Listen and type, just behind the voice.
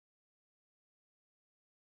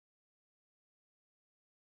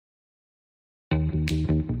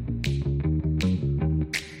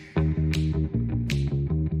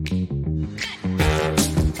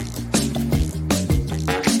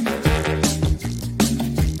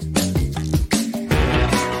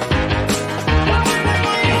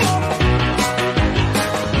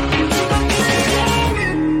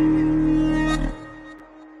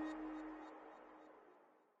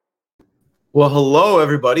Well, hello,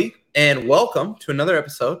 everybody, and welcome to another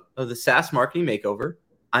episode of the SaaS Marketing Makeover.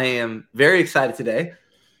 I am very excited today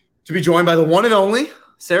to be joined by the one and only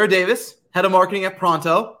Sarah Davis, Head of Marketing at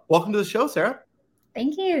Pronto. Welcome to the show, Sarah.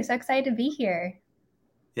 Thank you. So excited to be here.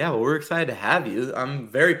 Yeah, well, we're excited to have you. I'm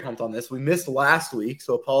very pumped on this. We missed last week,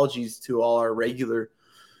 so apologies to all our regular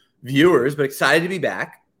viewers, but excited to be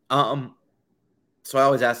back. So I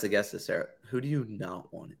always ask the guests this, Sarah, who do you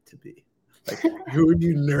not want it to be? Like, who are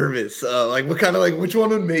you nervous? Which one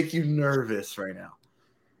would make you nervous right now?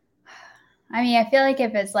 I mean, I feel like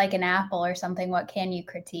if it's like an Apple or something, what can you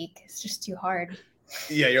critique? It's just too hard.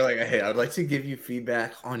 Yeah, you're like, hey, I'd like to give you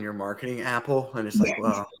feedback on your marketing, Apple. And it's like,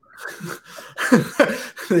 well,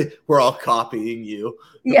 we're all copying you.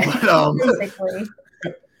 Yeah, basically.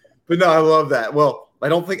 But no, I love that. Well, I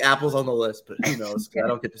don't think Apple's on the list, but who knows? I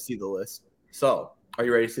don't get to see the list. So, are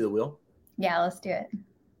you ready to see the wheel? Yeah, let's do it.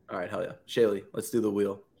 All right, hell yeah. Shaylee, let's do the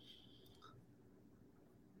wheel.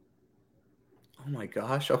 Oh my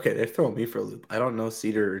gosh. Okay, they're throwing me for a loop. I don't know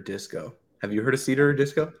Cedar or Disco. Have you heard of Cedar or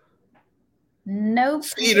Disco? Nope.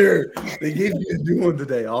 Cedar. They gave me a new one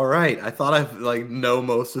today. All right. I thought I know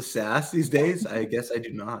most of SaaS these days. I guess I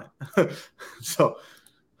do not. So,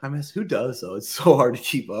 who does though? It's so hard to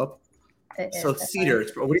keep up. So Cedar.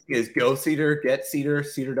 What do you think is Go Cedar, Get Cedar,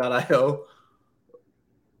 Cedar.io?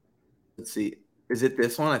 Let's see. Is it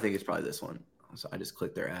this one? I think it's probably this one. So I just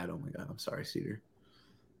clicked their ad. Oh my God. I'm sorry, Cedar.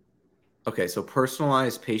 Okay. So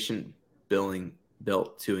personalized patient billing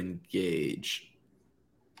built to engage.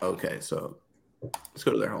 Okay. So let's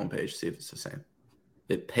go to their homepage, see if it's the same.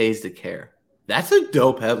 It pays to care. That's a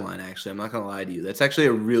dope headline, actually. I'm not going to lie to you. That's actually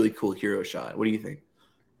a really cool hero shot. What do you think?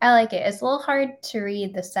 I like it. It's a little hard to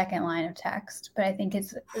read the second line of text, but I think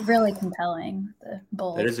it's really compelling. The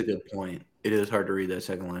bold. That is a good point. It is hard to read that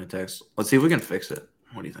second line of text. Let's see if we can fix it.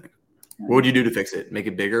 What do you think? What would you do to fix it? Make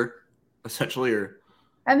it bigger, essentially, or?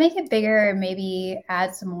 I'd make it bigger, maybe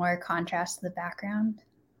add some more contrast to the background.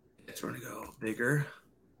 It's going to go bigger.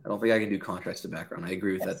 I don't think I can do contrast to background. I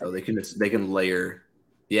agree with that, though. They can layer.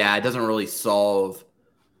 Yeah, it doesn't really solve.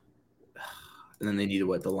 And then they need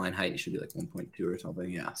the line height should be like 1.2 or something.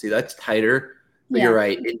 Yeah. See, that's tighter. But You're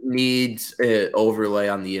right. It needs an overlay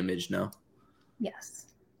on the image, no? Yes.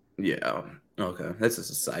 Yeah. Okay. That's just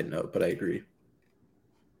a side note, but I agree.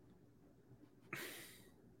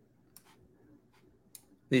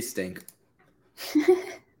 These stink.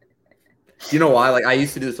 You know why? I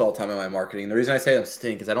used to do this all the time in my marketing. The reason I say them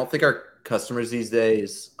stink is I don't think our customers these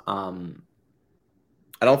days, I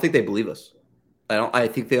don't think they believe us. I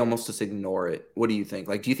think they almost just ignore it. What do you think?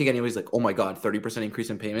 Do you think anybody's like, oh my God, 30% increase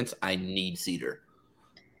in payments? I need Cedar.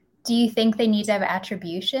 Do you think they need to have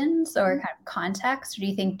attributions or kind of context? Or do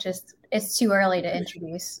you think just it's too early to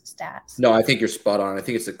introduce stats? No, I think you're spot on. I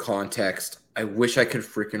think it's the context. I wish I could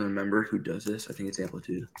freaking remember who does this. I think it's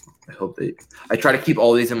Amplitude. I try to keep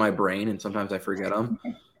all these in my brain and sometimes I forget them.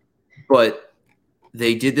 But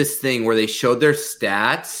they did this thing where they showed their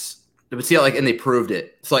stats. But see how and they proved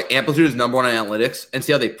it. So Amplitude is number one on analytics, and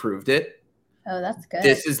see how they proved it. Oh, that's good.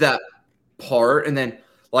 This is that part, and then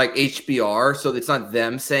HBR. So it's not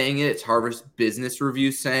them saying it; it's Harvard Business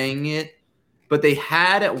Review saying it. But they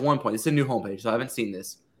had at one point. It's a new homepage, so I haven't seen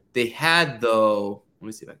this. They had though. Let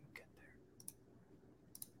me see if I can get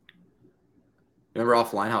there. Remember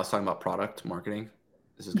offline how I was talking about product marketing?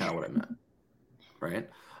 This is kind of what I meant, right?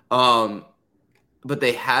 But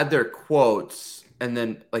they had their quotes. And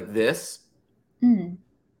then this,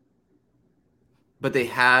 but they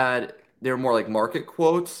were more market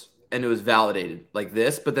quotes and it was validated like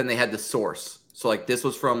this, but then they had the source. So this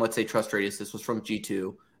was from, let's say TrustRadius, this was from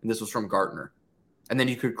G2, and this was from Gartner. And then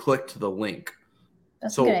you could click to the link.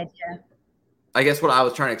 That's a good idea. I guess what I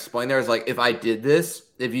was trying to explain there is if I did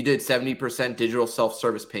this, if you did 70% digital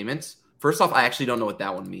self-service payments, first off, I actually don't know what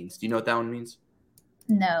that one means. Do you know what that one means?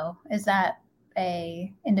 No. Is that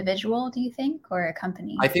a individual, do you think, or a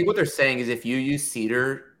company? I think what they're saying is if you use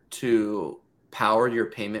Cedar to power your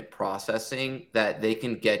payment processing, that they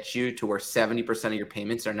can get you to where 70% of your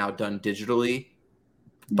payments are now done digitally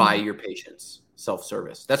by your patients,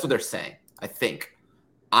 self-service. That's what they're saying. I think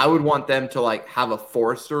I would want them to have a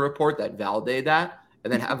Forrester report that validated that,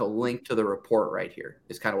 and then have a link to the report right here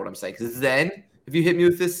is kind of what I'm saying. Because then if you hit me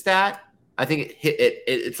with this stat, I think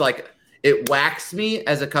it's it whacks me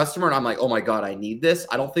as a customer, and I'm like, oh my God, I need this.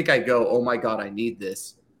 I don't think I go, oh my God, I need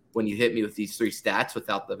this when you hit me with these three stats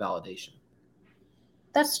without the validation.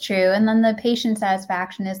 That's true. And then the patient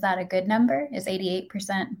satisfaction, is that a good number? Is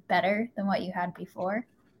 88% better than what you had before?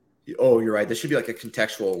 Oh, you're right. This should be a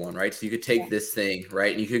contextual one, right? So you could take this thing,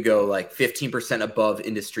 right? And you could go 15% above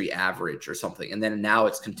industry average or something. And then now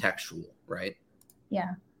it's contextual, right?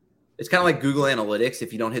 Yeah. it's kind of like Google Analytics.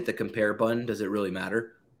 If you don't hit the compare button, does it really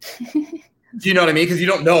matter? Do you know what I mean? Because you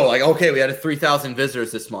don't know, like, okay, we had 3,000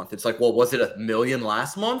 visitors this month. It's like, well, was it 1 million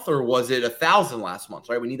last month or was it 1,000 last month?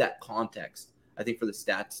 Right? We need that context, I think, for the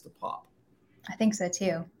stats to pop. I think so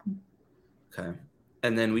too. Okay.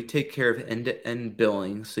 And then we take care of end-to-end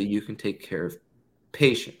billing so you can take care of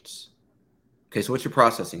patients. Okay, so what's your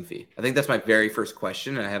processing fee? I think that's my very first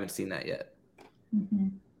question, and I haven't seen that yet. Mm-hmm.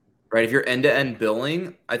 Right? If you're end-to-end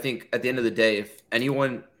billing, I think at the end of the day, if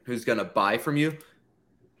anyone who's going to buy from you,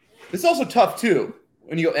 it's also tough too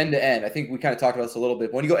when you go end-to-end. I think we kind of talked about this a little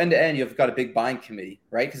bit. When you go end-to-end, you've got a big buying committee,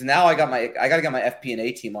 right? Because now I got to get my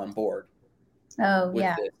FP&A team on board. Oh, with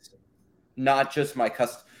yeah. this. Not just my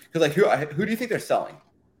customer. Because like, who do you think they're selling?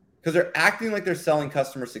 Because they're acting like they're selling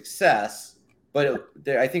customer success, but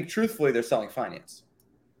I think truthfully they're selling finance.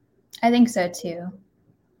 I think so too.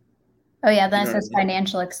 Oh yeah, then You know it says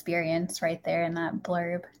financial experience right there in that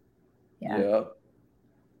blurb. Yeah. Yep.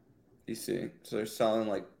 You see, so they're selling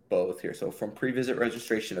like both here. So from pre-visit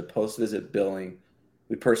registration to post-visit billing,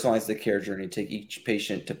 we personalize the care journey, take each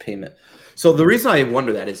patient to payment. So the reason I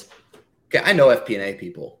wonder that is, okay, I know FP&A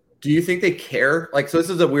people. Do you think they care? Like, so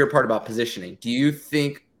this is a weird part about positioning. Do you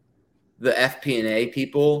think the FP&A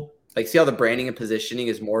people, like, see how the branding and positioning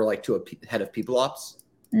is more like to a head of people ops?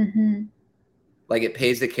 Mm-hmm. Like it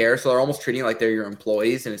pays the care. So they're almost treating it like they're your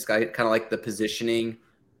employees. And it's kind of like the positioning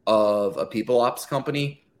of a people ops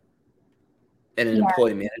company and an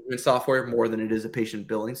employee management software more than it is a patient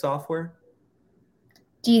billing software.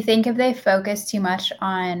 Do you think if they focus too much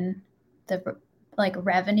on the like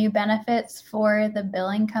revenue benefits for the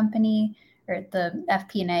billing company or the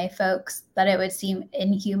FP&A folks, that it would seem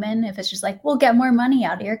inhuman if it's just like, we'll get more money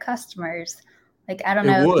out of your customers? Like, I don't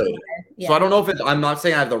know. It would. Yeah. So I don't know if I'm not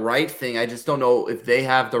saying I have the right thing. I just don't know if they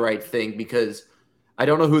have the right thing because I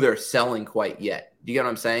don't know who they're selling quite yet. Do you get what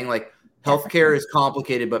I'm saying? Like healthcare is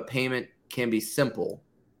complicated, but payment can be simple.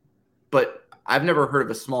 But I've never heard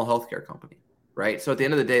of a small healthcare company, right? So at the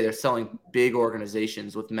end of the day, they're selling big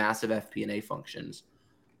organizations with massive FP&A functions.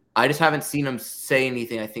 I just haven't seen them say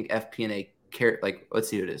anything. I think FP&A care. Like, let's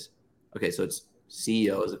see who it is. Okay, so it's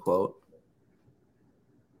CEO as a quote.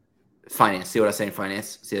 Finance. See what I say in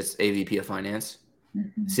finance? See, it's AVP of finance.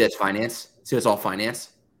 Mm-hmm. See, that's finance. See, it's all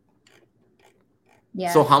finance.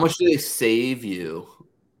 Yeah. So how much do they save you?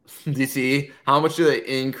 Do you see? How much do they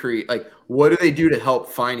increase? Like, what do they do to help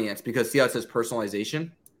finance? Because see how it says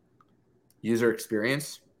personalization, user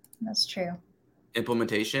experience. That's true.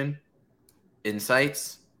 Implementation,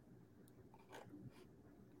 insights,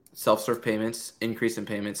 self-serve payments, increase in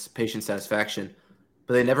payments, patient satisfaction.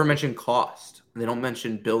 But they never mention cost. They don't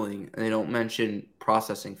mention billing, and they don't mention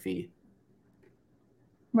processing fee.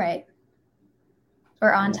 Right.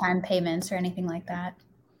 Or on-time payments or anything like that.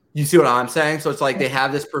 You see what I'm saying? So it's like they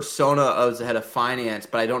have this persona of the head of finance,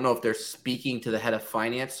 but I don't know if they're speaking to the head of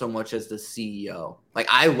finance so much as the CEO. Like,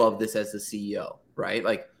 I love this as the CEO, right?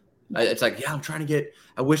 Like, it's like, yeah,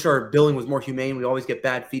 I wish our billing was more humane. We always get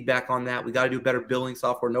bad feedback on that. We got to do better billing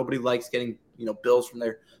software. Nobody likes getting, bills from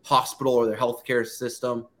their hospital or their healthcare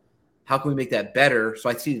system. How can we make that better? So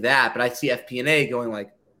I see that, but I see FP&A going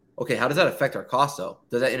like, okay, how does that affect our cost though?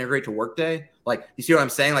 Does that integrate to Workday? Like, you see what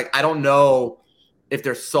I'm saying? Like, I don't know if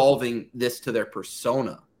they're solving this to their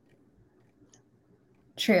persona.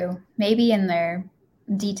 True. Maybe in their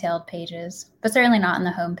detailed pages, but certainly not in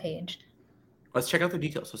the home page. Let's check out the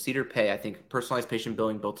details. So Cedar Pay, I think personalized patient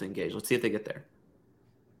billing built to engage. Let's see if they get there.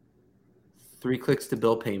 3 clicks to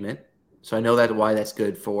bill payment. So I know why that's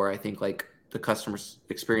good for, I think, like the customer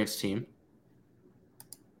experience team.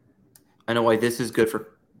 I know why this is good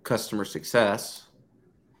for customer success.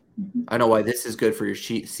 Mm-hmm. I know why this is good for your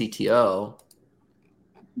CTO.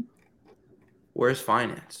 Where's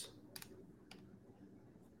finance?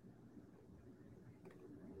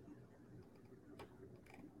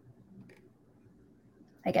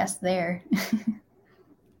 I guess there.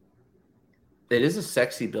 It is a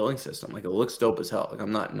sexy billing system. Like, it looks dope as hell. Like,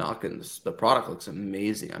 I'm not knocking this. The product looks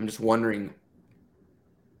amazing. I'm just wondering.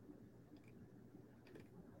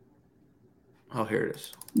 Oh, here it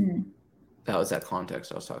is. Mm. That was that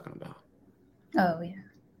context I was talking about. Oh, yeah.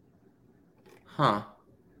 Huh.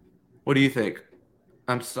 What do you think?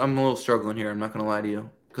 I'm a little struggling here. I'm not going to lie to you.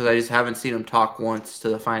 Because I just haven't seen him talk once to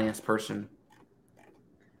the finance person.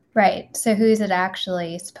 Right. So who's it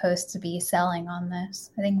actually supposed to be selling on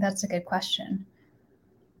this? I think that's a good question.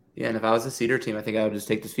 Yeah, and if I was a Cedar team, I think I would just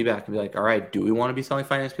take this feedback and be like, all right, do we want to be selling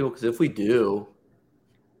finance people? Because if we do,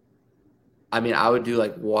 I mean, I would do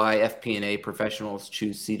like why FP&A professionals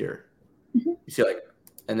choose Cedar. Mm-hmm. You see, like,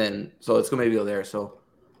 and then, so let's maybe go there. So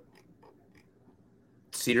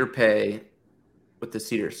Cedar Pay with the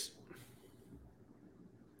Cedars.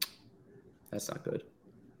 That's not good.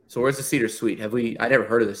 So where's the Cedar Suite? I never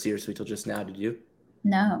heard of the Cedar Suite till just now. Did you?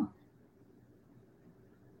 No.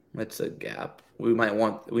 That's a gap. We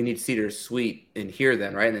need Cedar Suite in here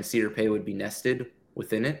then, right? And then Cedar Pay would be nested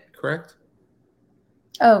within it, correct?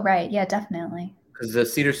 Oh, right. Yeah, definitely. Because the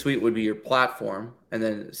Cedar Suite would be your platform, and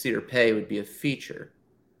then Cedar Pay would be a feature,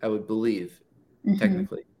 I would believe,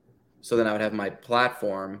 technically. So then I would have my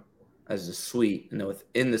platform as a suite, and then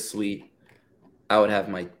within the suite, I would have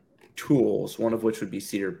my tools, one of which would be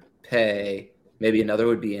Cedar Pay, maybe another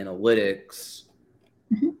would be analytics.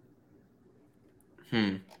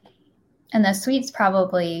 And the suite's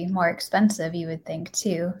probably more expensive, you would think,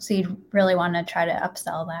 too. So you'd really want to try to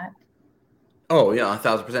upsell that. Oh, yeah,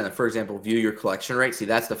 1,000%. For example, view your collection rate. See,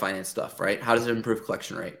 that's the finance stuff, right? How does it improve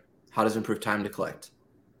collection rate? How does it improve time to collect?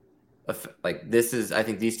 Like I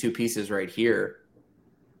think these two pieces right here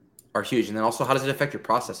are huge. And then also, how does it affect your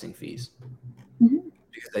processing fees?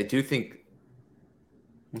 Because I do think,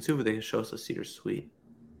 let's see if they can show us a Cedar Suite.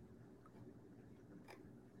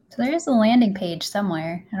 So there is a landing page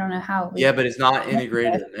somewhere. I don't know how. Yeah, but it's not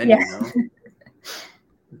integrated in the menu, no?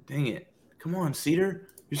 Dang it. Come on, Cedar.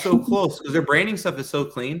 You're so close. Because their branding stuff is so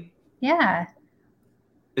clean. Yeah.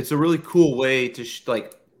 It's a really cool way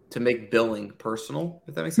to make billing personal,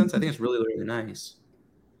 if that makes sense. I think it's really, really nice.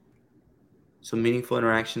 So meaningful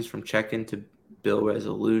interactions from check-in to bill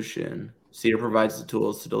resolution. Cedar provides the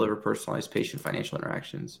tools to deliver personalized patient financial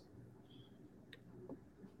interactions.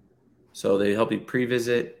 So they help you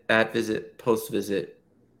pre-visit, at visit, post-visit.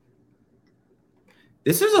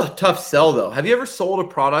 This is a tough sell, though. Have you ever sold a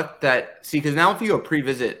product because now if you go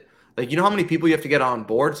pre-visit, you know how many people you have to get on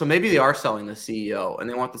board? So maybe they are selling the CEO and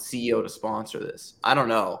they want the CEO to sponsor this. I don't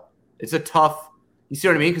know. It's a tough, you see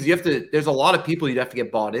what I mean? Because there's a lot of people you'd have to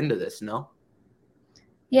get bought into this, no?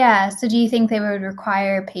 Yeah. So do you think they would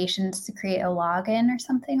require patients to create a login or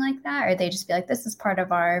something like that? Or they just be like, this is part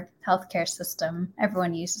of our healthcare system.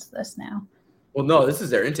 Everyone uses this now. Well, no, this is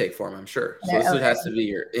their intake form, I'm sure. So this would have to be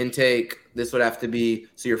your intake. This would have to be,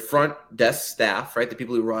 so your front desk staff, right? The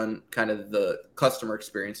people who run kind of the customer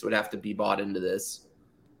experience would have to be bought into this.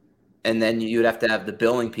 And then you would have to have the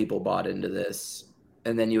billing people bought into this.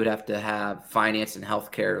 And then you would have to have finance and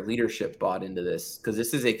healthcare leadership bought into this, because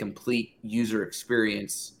this is a complete user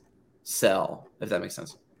experience sell, if that makes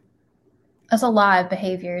sense. That's a lot of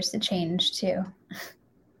behaviors to change too.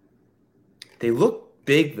 They look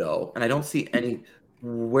big though, and I don't see any.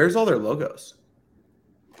 Where's all their logos?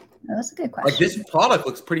 Oh, that's a good question. This product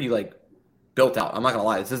looks pretty built out. I'm not gonna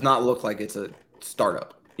lie. This does not look like it's a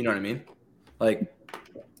startup. You know what I mean?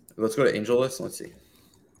 Let's go to AngelList. Let's see.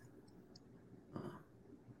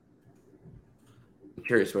 I'm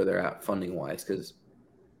curious where they're at funding wise, because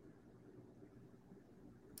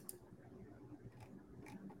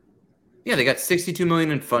yeah, they got $62 million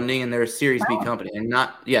in funding, and they're a Series B company, and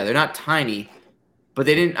they're not tiny, but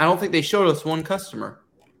I don't think they showed us one customer.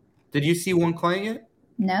 Did you see one client yet?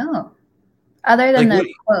 No, other than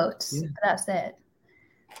the quotes. Yeah. That's it.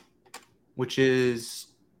 Which is.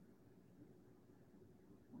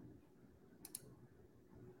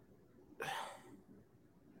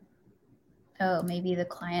 Oh, maybe the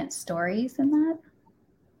client stories in that?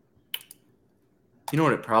 You know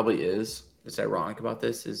what it probably is? What's ironic about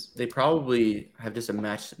this is they probably have just a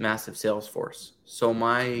massive sales force. So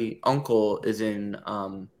my uncle is in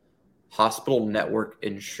hospital network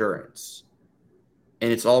insurance,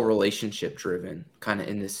 and it's all relationship driven kind of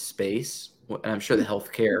in this space. And I'm sure the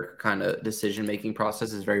healthcare kind of decision-making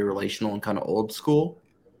process is very relational and kind of old school,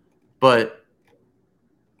 but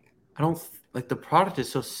I don't the product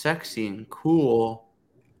is so sexy and cool,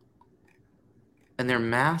 and they're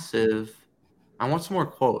massive. I want some more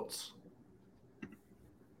quotes.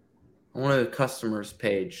 I want a customers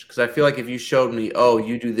page, because I feel like if you showed me, oh,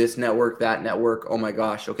 you do this network, that network, oh my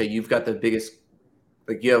gosh, okay, you've got the biggest,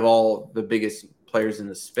 you have all the biggest players in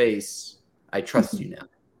the space. I trust you now.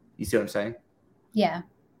 You see what I'm saying? Yeah.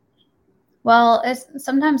 Well, it's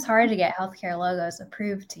sometimes hard to get healthcare logos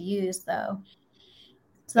approved to use, though.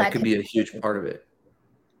 So that could be a huge part of it.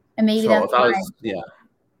 And maybe that's why. Yeah.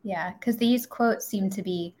 Yeah, because these quotes seem to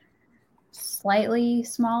be slightly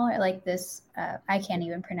smaller, like this, I can't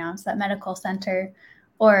even pronounce that medical center,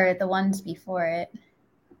 or the ones before it.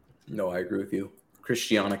 No, I agree with you.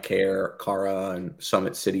 Christiana Care, Cara, and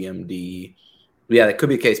Summit City MD. Yeah, that could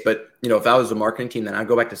be the case. But, if I was the marketing team, then I'd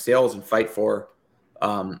go back to sales and fight for,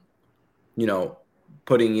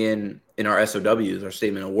 putting in our SOWs, our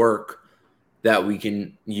statement of work, that we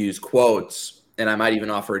can use quotes. And I might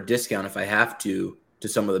even offer a discount if I have to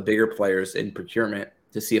some of the bigger players in procurement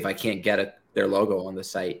to see if I can't get their logo on the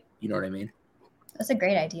site. You know what I mean? That's a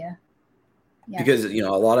great idea. Because, a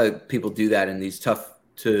lot of people do that in these tough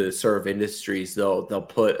to serve industries. They'll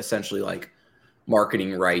put essentially like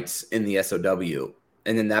marketing rights in the SOW,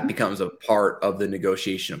 and then that becomes a part of the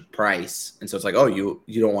negotiation of price. And so it's like, oh, you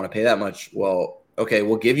don't want to pay that much. Well, okay,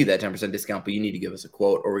 we'll give you that 10% discount, but you need to give us a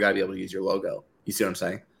quote, or we got to be able to use your logo. You see what I'm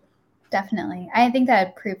saying? Definitely. I think that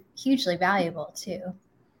would prove hugely valuable too.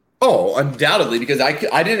 Oh, undoubtedly, because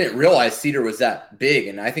I didn't realize Cedar was that big,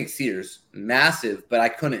 and I think Cedar's massive, but I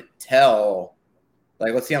couldn't tell.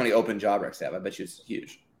 Like, let's see how many open job recs they have. I bet you it's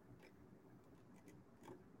huge.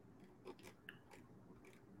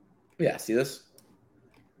 Yeah, see this?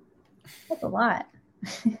 That's a lot.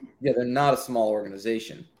 Yeah, they're not a small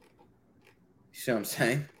organization. You see what I'm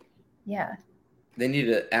saying? Yeah. They need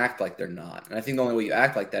to act like they're not. And I think the only way you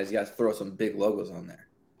act like that is you got to throw some big logos on there.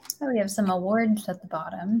 Oh, we have some awards at the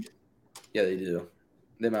bottom. Yeah, they do.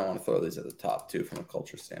 They might want to throw these at the top, too, from a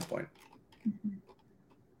culture standpoint. Mm-hmm.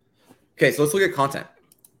 Okay, so let's look at content.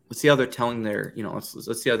 Let's see how they're telling their,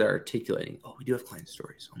 let's see how they're articulating. Oh, we do have client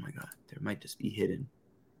stories. Oh, my God. There might just be hidden.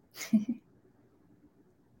 Let's see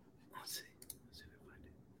if we find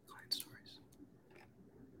it. Client stories.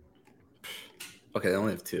 Okay, they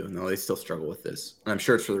only have 2. No, they still struggle with this. And I'm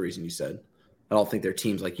sure it's for the reason you said. I don't think their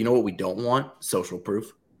team's like, you know what we don't want? Social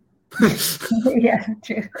proof. Yeah,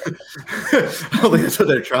 true. I don't think that's what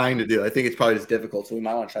they're trying to do. I think it's probably just difficult. So we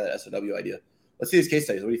might want to try that SOW idea. Let's see these case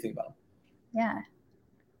studies. What do you think about them? Yeah.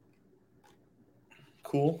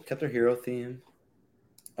 Cool. Kept their hero theme.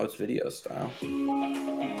 Oh, it's video style.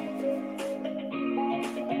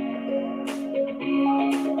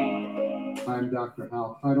 I'm Dr.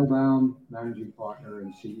 Hal Heidelbaum, Managing Partner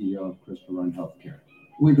and CEO of Crystal Run Healthcare.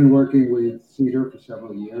 We've been working with Cedar for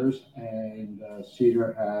several years, and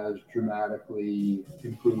Cedar has dramatically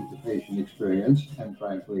improved the patient experience and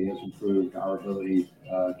frankly has improved our ability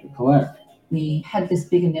to collect. We had this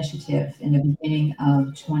big initiative in the beginning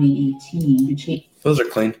of 2018 to change. Those are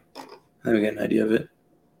clean. Let me get an idea of it.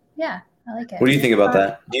 Yeah, I like it. What do you think about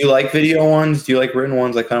that? Do you like video ones? Do you like written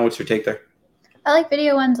ones? Like, kind of what's your take there? I like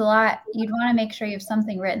video ones a lot. You'd want to make sure you have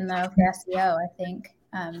something written, though, for SEO, I think,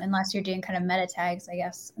 unless you're doing kind of meta tags, I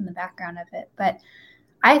guess, in the background of it. But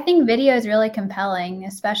I think video is really compelling,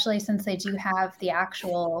 especially since they do have the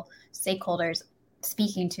actual stakeholders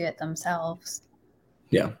speaking to it themselves.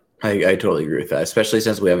 Yeah, I totally agree with that, especially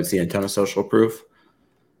since we haven't seen a ton of social proof.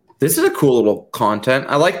 This is a cool little content.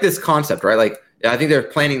 I like this concept, right? Like, I think they're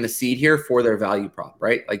planting the seed here for their value prop,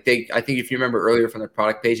 right? Like I think if you remember earlier from their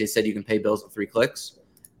product page, they said you can pay bills with 3 clicks,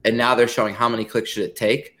 and now they're showing how many clicks should it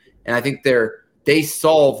take. And I think they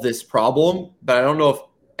solve this problem, but I don't know if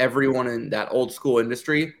everyone in that old school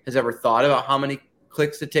industry has ever thought about how many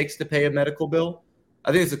clicks it takes to pay a medical bill.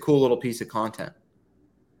 I think it's a cool little piece of content.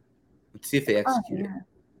 Let's see if they execute it.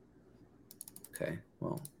 Okay,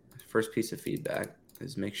 well, first piece of feedback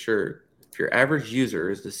is make sure if your average user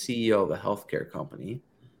is the CEO of a healthcare company,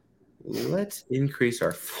 let's increase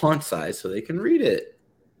our font size so they can read it.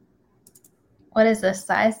 What is this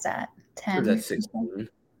size at? 10? That's 16.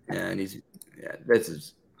 And this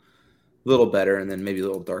is a little better, and then maybe a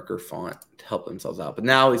little darker font to help themselves out. But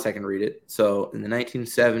now at least I can read it. So in the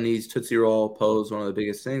 1970s, Tootsie Roll posed one of the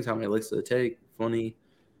biggest things. How many licks did it take? Funny.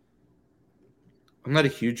 I'm not a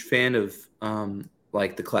huge fan of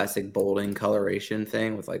like the classic bolding coloration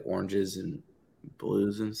thing with like oranges and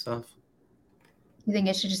blues and stuff. You think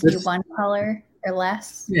it should just be one color or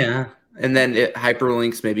less? Yeah. And then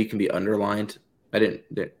hyperlinks maybe can be underlined.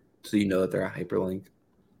 So you know that they're a hyperlink.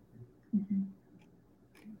 Mm-hmm.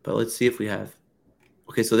 But let's see if we have.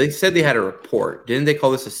 Okay, so they said they had a report. Didn't they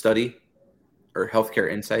call this a study or healthcare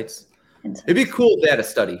insights? It'd be cool if they had a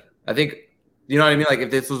study. I think, you know what I mean? Like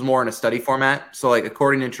if this was more in a study format. So like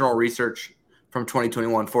according to internal research from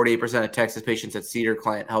 2021, 48% of Texas patients at Cedar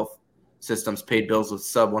Client Health Systems paid bills with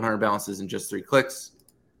sub 100 balances in just 3 clicks.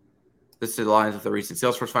 This aligns with the recent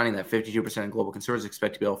Salesforce finding that 52% of global consumers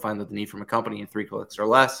expect to be able to find the need from a company in 3 clicks or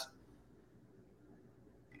less.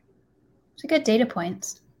 It's a good data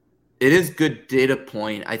point. It is good data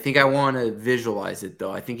point. I think I want to visualize it,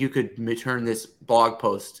 though. I think you could turn this blog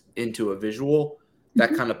post into a visual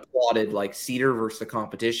that kind of plotted like Cedar versus the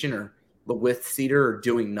competition, or with Cedar or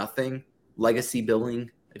doing nothing. Legacy billing.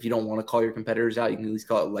 If you don't want to call your competitors out, you can at least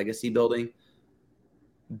call it legacy billing,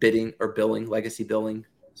 legacy billing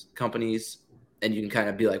companies. And you can kind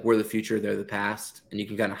of be like, we're the future, they're the past. And you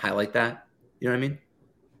can kind of highlight that. You know what I mean?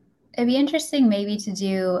 It'd be interesting maybe to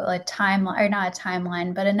do a timeline, or not a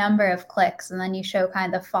timeline, but a number of clicks. And then you show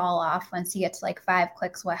kind of the fall off once you get to like 5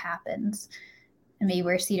 clicks, what happens. And maybe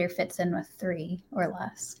where Cedar fits in with 3 or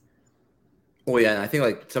less. Well, yeah, and I think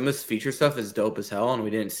like some of this feature stuff is dope as hell, and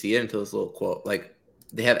we didn't see it until this little quote. Like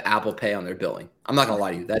they have Apple Pay on their billing. I'm not gonna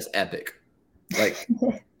lie to you, that's epic. Like,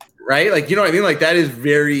 right? Like, you know what I mean? Like that is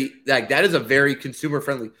a very consumer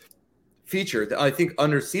friendly feature. That I think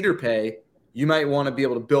under Cedar Pay, you might want to be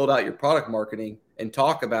able to build out your product marketing and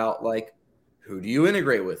talk about like, who do you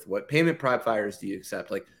integrate with? What payment providers do you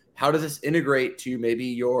accept? Like, how does this integrate to maybe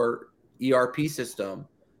your ERP system?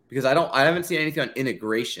 Because I haven't seen anything on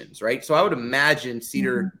integrations, right? So I would imagine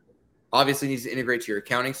Cedar obviously needs to integrate to your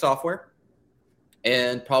accounting software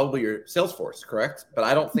and probably your Salesforce, correct? But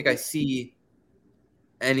I don't think I see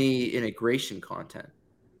any integration content.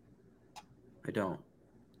 I don't.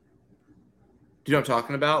 Do you know what I'm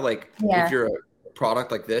talking about? Like, if you're a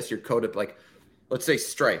product like this, you're coded like, let's say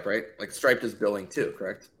Stripe, right? Like Stripe does billing too,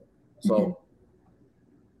 correct? So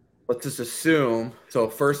let's just assume, so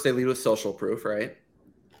first they lead with social proof, right?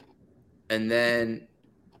 And then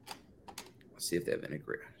let's see if they have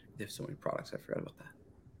integrated. They have so many products, I forgot about that.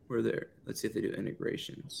 Where they're, let's see if they do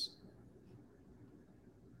integrations.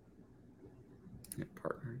 Yeah,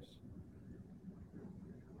 partners.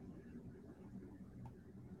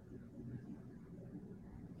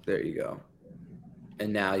 There you go.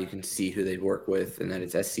 And now you can see who they work with, and then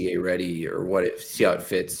it's SCA ready or see how it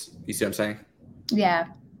fits. You see what I'm saying? Yeah,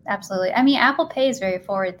 absolutely. I mean, Apple Pay is very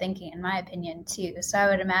forward thinking in my opinion too. So I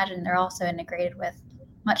would imagine they're also integrated with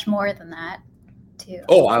much more than that too.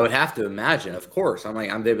 Oh, I would have to imagine, of course.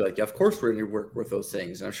 They'd be like, yeah, of course we're going to work with those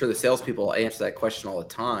things. And I'm sure the salespeople answer that question all the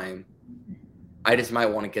time. I just might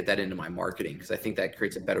want to get that into my marketing because I think that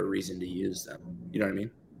creates a better reason to use them. You know what I mean?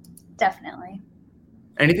 Definitely.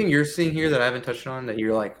 Anything you're seeing here that I haven't touched on that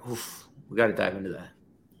you're like, oof, we got to dive into that?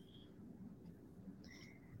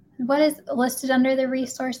 What is listed under the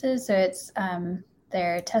resources? So it's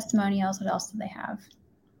their testimonials. What else do they have?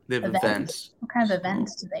 They have events. What kind of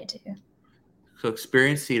events do they do? So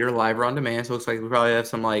Experience Cedar live or on demand. So it looks like we probably have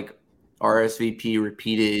some like RSVP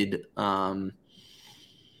repeated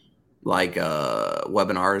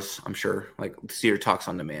webinars, I'm sure. Like Cedar Talks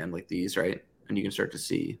on Demand like these, right? And you can start to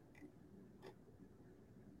see.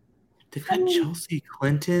 They've got Chelsea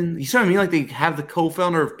Clinton. You see what I mean? Like they have the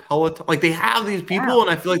co-founder of Peloton. Like they have these people, and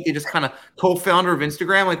I feel like they just kind of co-founder of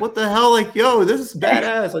Instagram. Like what the hell? Like yo, this is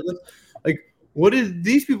badass. Like what is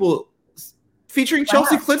these people featuring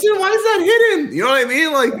Chelsea Clinton? Why is that hidden? You know what I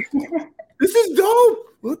mean? Like this is dope.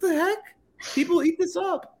 What the heck? People eat this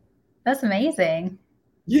up. That's amazing.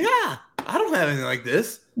 Yeah, I don't have anything like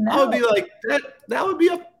this. No. I would be like that would be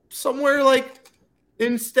up somewhere like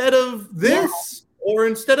instead of this or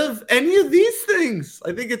instead of any of these things.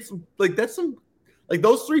 I think it's like that's some like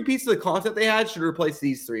those three pieces of content they had should replace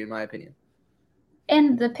these three in my opinion.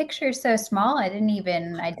 And the picture is so small, I didn't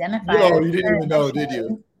even identify. No, you didn't even know, did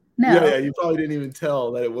you? No. Yeah, you probably didn't even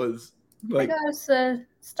tell that it was like it was a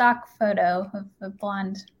stock photo of a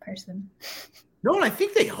blonde person. No, and I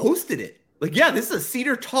think they hosted it. Like, yeah, this is a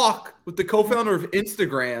Cedar Talk with the co-founder of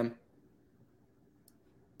Instagram.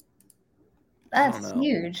 That's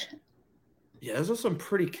huge. Yeah, those are some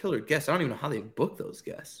pretty killer guests. I don't even know how they book those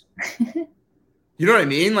guests. You know what I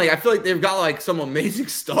mean? Like, I feel like they've got like some amazing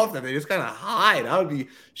stuff that they just kind of hide. I would be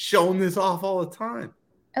showing this off all the time.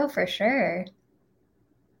 Oh, for sure.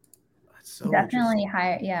 That's so definitely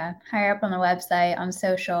higher up on the website, on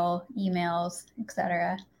social, emails,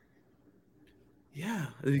 etc. Yeah,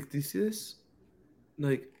 do you see this?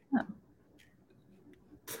 Like,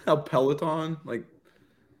 how Peloton, like,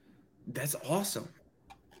 that's awesome.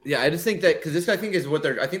 Yeah, I just think that because this, I think, is what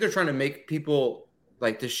I think they're trying to make people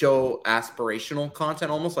like to show aspirational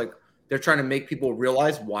content, almost like they're trying to make people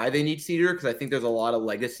realize why they need Cedar. Because I think there's a lot of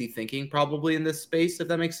legacy thinking probably in this space, if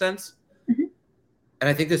that makes sense. Mm-hmm. And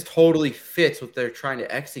I think this totally fits what they're trying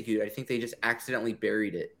to execute. I think they just accidentally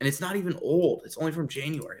buried it, and it's not even old. It's only from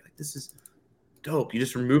January. Like, this is dope. You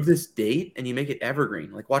just remove this date and you make it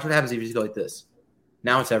evergreen. Like, watch what happens if you just go like this.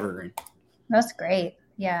 Now it's evergreen. That's great.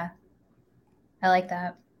 Yeah, I like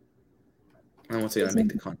that. And once again, I make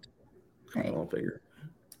the content a little bigger.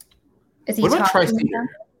 Is he what about try Cedar?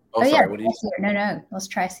 Oh, sorry. Yeah. What do you? No. Let's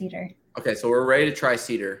try Cedar. Okay, so we're ready to try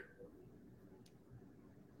Cedar.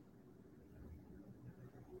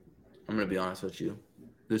 I'm going to be honest with you.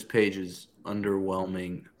 This page is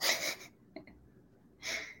underwhelming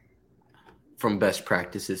from best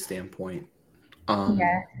practices standpoint.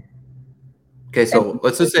 Yeah. Okay, so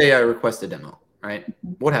let's just say I request a demo, right?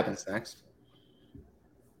 What happens next?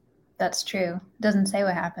 That's true. Doesn't say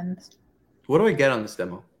what happens. What do I get on this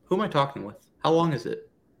demo? Who am I talking with? How long is it?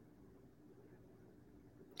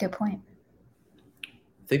 Good point.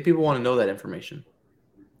 I think people want to know that information.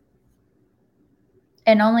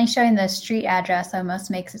 And only showing the street address almost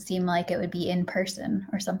makes it seem like it would be in person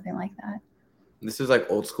or something like that. This is like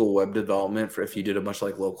old school web development for if you did a bunch of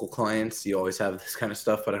like local clients, you always have this kind of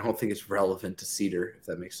stuff, but I don't think it's relevant to Cedar, if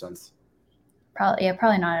that makes sense.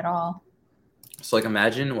 Probably not at all. So like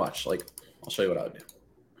imagine, watch, like I'll show you what I would do.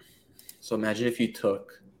 So imagine if you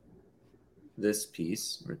took this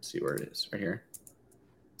piece, let's see where it is, right here,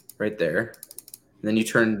 right there. And then you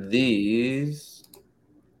turn these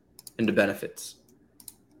into benefits.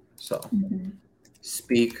 So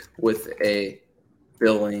speak with a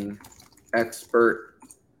billing expert.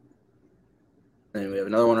 And we have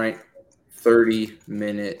another one, right?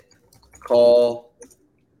 30-minute call.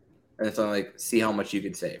 And it's only like, see how much you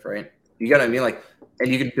could save, right? You got what I mean? Like, and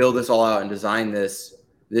you can build this all out and design this,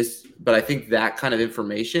 but I think that kind of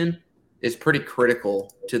information is pretty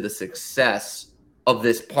critical to the success of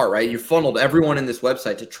this part, right? You funneled everyone in this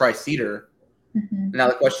website to try Cedar. Now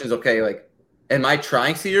the question is, okay, like, am I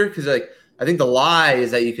trying Cedar? Because like, I think the lie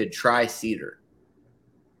is that you could try Cedar.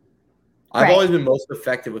 I've always been most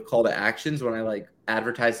effective with call to actions when I like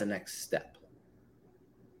advertise the next step.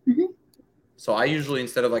 So I usually,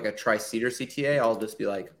 instead of like a try Cedar CTA, I'll just be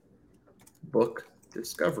like, book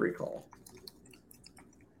discovery call.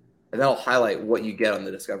 And that'll highlight what you get on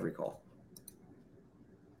the discovery call.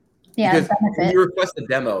 Yeah, because when you request a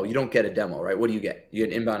demo, you don't get a demo, right? What do you get? You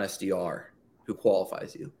get an inbound SDR who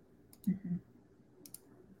qualifies you. I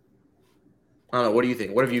don't know. What do you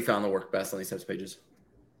think? What have you found to work best on these types of pages?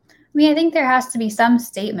 I mean, I think there has to be some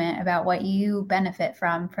statement about what you benefit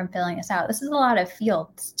from filling this out. This is a lot of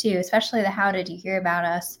fields too, especially the how did you hear about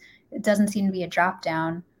us? It doesn't seem to be a drop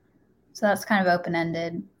down. So that's kind of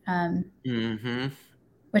open-ended,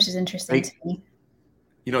 which is interesting to me.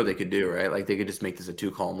 You know what they could do, right? Like they could just make this a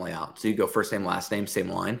 2-column layout. So you go first name, last name, same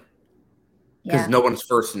line. Because no one's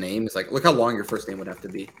first name is like, look how long your first name would have to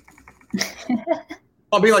be.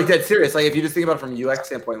 I'll be like dead serious. Like if you just think about it from a UX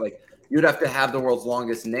standpoint, like you'd have to have the world's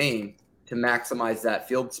longest name to maximize that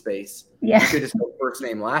field space. Yeah. You could just go first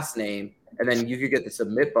name, last name, and then you could get the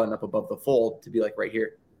submit button up above the fold to be like right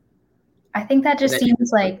here. I think that just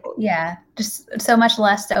seems like, just so much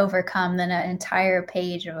less to overcome than an entire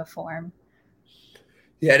page of a form.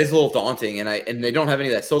 Yeah, it is a little daunting, and they don't have any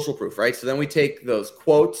of that social proof, right? So then we take those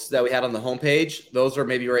quotes that we had on the homepage. Those are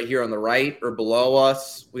maybe right here on the right or below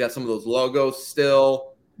us. We got some of those logos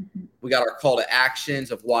still. We got our call to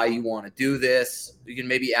actions of why you want to do this. You can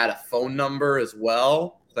maybe add a phone number as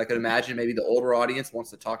well. So I could imagine maybe the older audience wants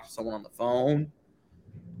to talk to someone on the phone.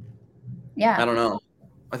 Yeah. I don't know.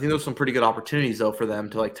 I think there's some pretty good opportunities, though, for them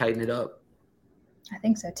to like tighten it up. I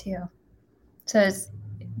think so, too. So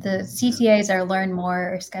the CTAs are learn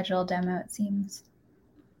more or schedule demo, it seems.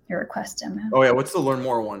 Your request demo. Oh, yeah. What's the learn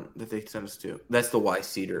more one that they send us to? That's the why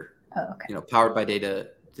Cedar. Oh, okay. You know, powered by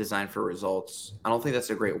data, designed for results. I don't think that's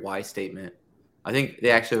a great why statement. I think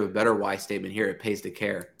they actually have a better why statement here. It pays to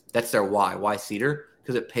care. That's their why. Why Cedar?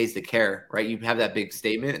 Because it pays to care, right? You have that big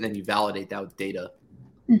statement and then you validate that with data.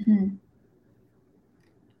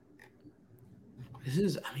 This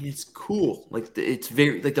is, I mean, it's cool. Like, it's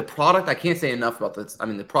very, like the product, I can't say enough about this. I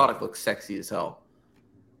mean, the product looks sexy as hell.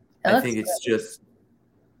 I think it's just,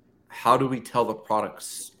 how do we tell the product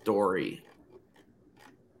story?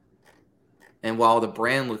 And while the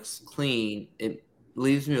brand looks clean, it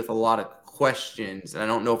leaves me with a lot of questions. And I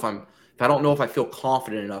don't know if I feel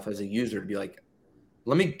confident enough as a user to be like,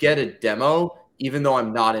 let me get a demo, even though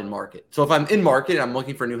I'm not in market. So if I'm in market and I'm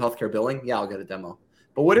looking for new healthcare billing, yeah, I'll get a demo.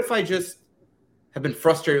 But what if I just have been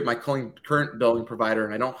frustrated with my current billing provider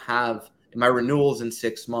and I don't have my renewals in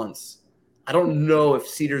 6 months? I don't know if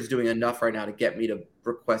Cedar's doing enough right now to get me to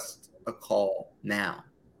request a call now.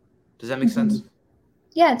 Does that make sense?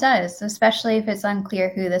 Yeah, it does, especially if it's unclear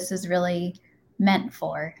who this is really meant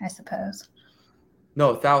for, I suppose.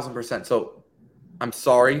 No, 1,000%. So I'm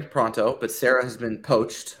sorry, Pronto, but Sarah has been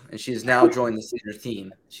poached and she's now joined the Cedar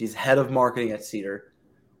team. She's head of marketing at Cedar.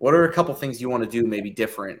 What are a couple things you want to do maybe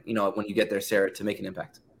different, you know, when you get there, Sarah, to make an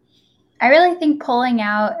impact? I really think pulling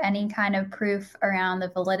out any kind of proof around the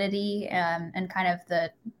validity and kind of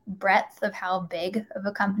the breadth of how big of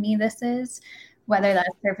a company this is, whether that's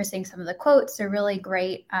surfacing some of the quotes or really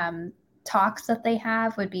great talks that they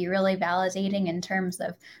have, would be really validating in terms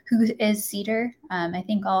of who is Cedar. I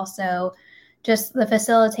think also just the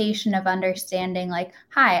facilitation of understanding like,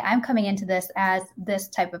 hi, I'm coming into this as this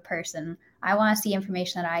type of person. I want to see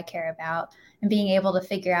information that I care about, and being able to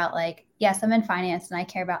figure out like, yes, I'm in finance and I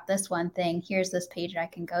care about this one thing. Here's this page I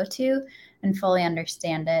can go to and fully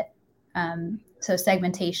understand it. So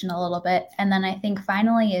segmentation a little bit. And then I think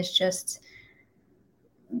finally is just,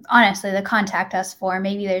 honestly, the contact us form.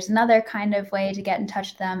 Maybe there's another kind of way to get in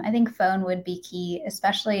touch with them. I think phone would be key,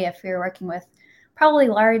 especially if you're working with probably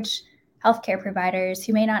large healthcare providers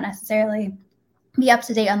who may not necessarily be up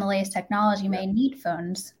to date on the latest technology may need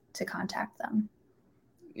phones to contact them.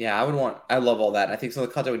 Yeah, I love all that. I think some of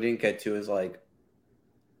the content we didn't get to is like,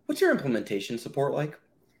 what's your implementation support like?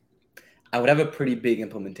 I would have a pretty big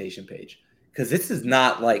implementation page because this is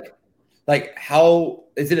not like how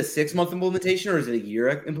is it a 6-month implementation or is it a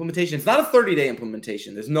year implementation? It's not a 30-day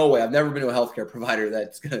implementation. There's no way. I've never been to a healthcare provider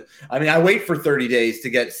that's gonna. I mean, I wait for 30 days to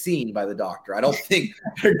get seen by the doctor. I don't think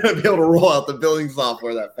they're gonna be able to roll out the billing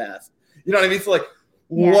software that fast. You know what I mean? So like,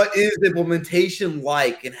 what is implementation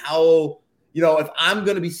like, and how? You know, if I'm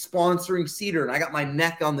going to be sponsoring Cedar and I got my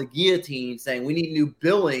neck on the guillotine saying we need new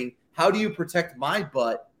billing, how do you protect my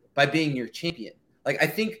butt by being your champion? Like, I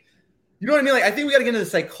think, you know what I mean? Like, I think we got to get into the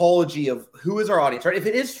psychology of who is our audience, right? If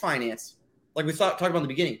it is finance, like we talked about in the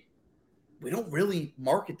beginning, we don't really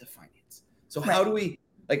market to finance. So how do we,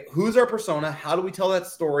 like, who's our persona? How do we tell that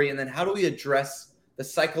story? And then how do we address the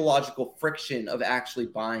psychological friction of actually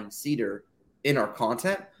buying Cedar in our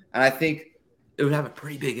content? And I think it would have a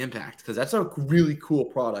pretty big impact because that's a really cool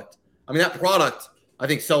product. I mean, that product, I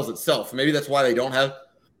think, sells itself. Maybe that's why they don't have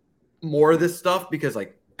more of this stuff, because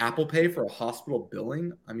like Apple Pay for a hospital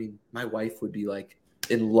billing, I mean, my wife would be like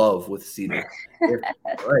in love with Cedar. If,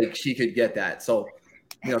 like, she could get that. So,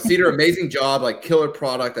 you know, Cedar, amazing job, like killer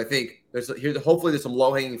product. I think hopefully there's some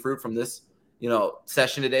low-hanging fruit from this, you know,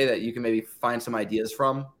 session today that you can maybe find some ideas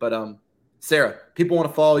from. But Sarah, people want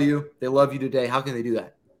to follow you. They love you today. How can they do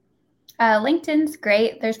that? LinkedIn's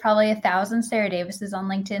great. There's probably 1,000 Sarah Davises on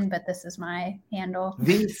LinkedIn, but this is my handle.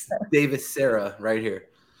 Davis Sarah right here.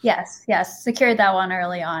 Yes. Secured that one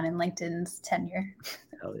early on in LinkedIn's tenure.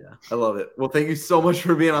 Hell yeah. I love it. Well, thank you so much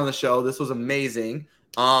for being on the show. This was amazing.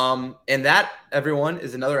 And that, everyone,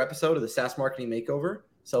 is another episode of the SaaS Marketing Makeover.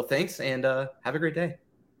 So thanks, and have a great day.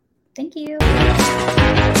 Thank you.